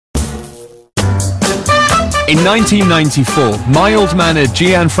In 1994, mild-mannered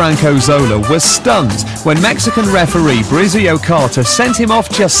Gianfranco Zola was stunned when Mexican referee Brizio Carter sent him off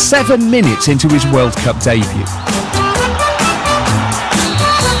just 7 minutes into his World Cup debut.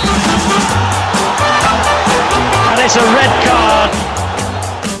 And it's a red card.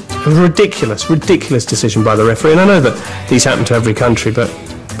 It was a ridiculous decision by the referee, and I know that these happen to every country, but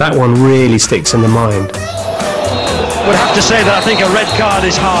that one really sticks in the mind. Would have to say that I think a red card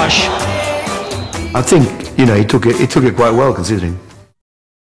is harsh. I think, you know, he took it quite well, considering.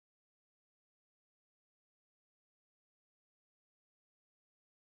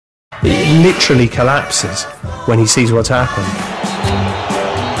 He literally collapses when he sees what's happened.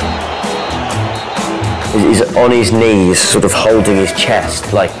 He's on his knees, sort of holding his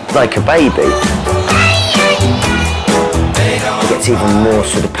chest like a baby. He gets even more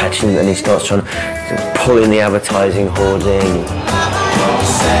sort of petulant and he starts trying to pull in the advertising hoarding.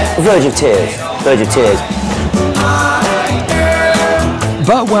 Verge of tears.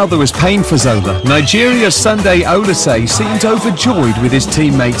 But while there was pain for Zola, Nigeria's Sunday Olise seemed overjoyed with his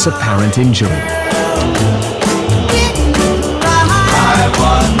teammates' apparent injury.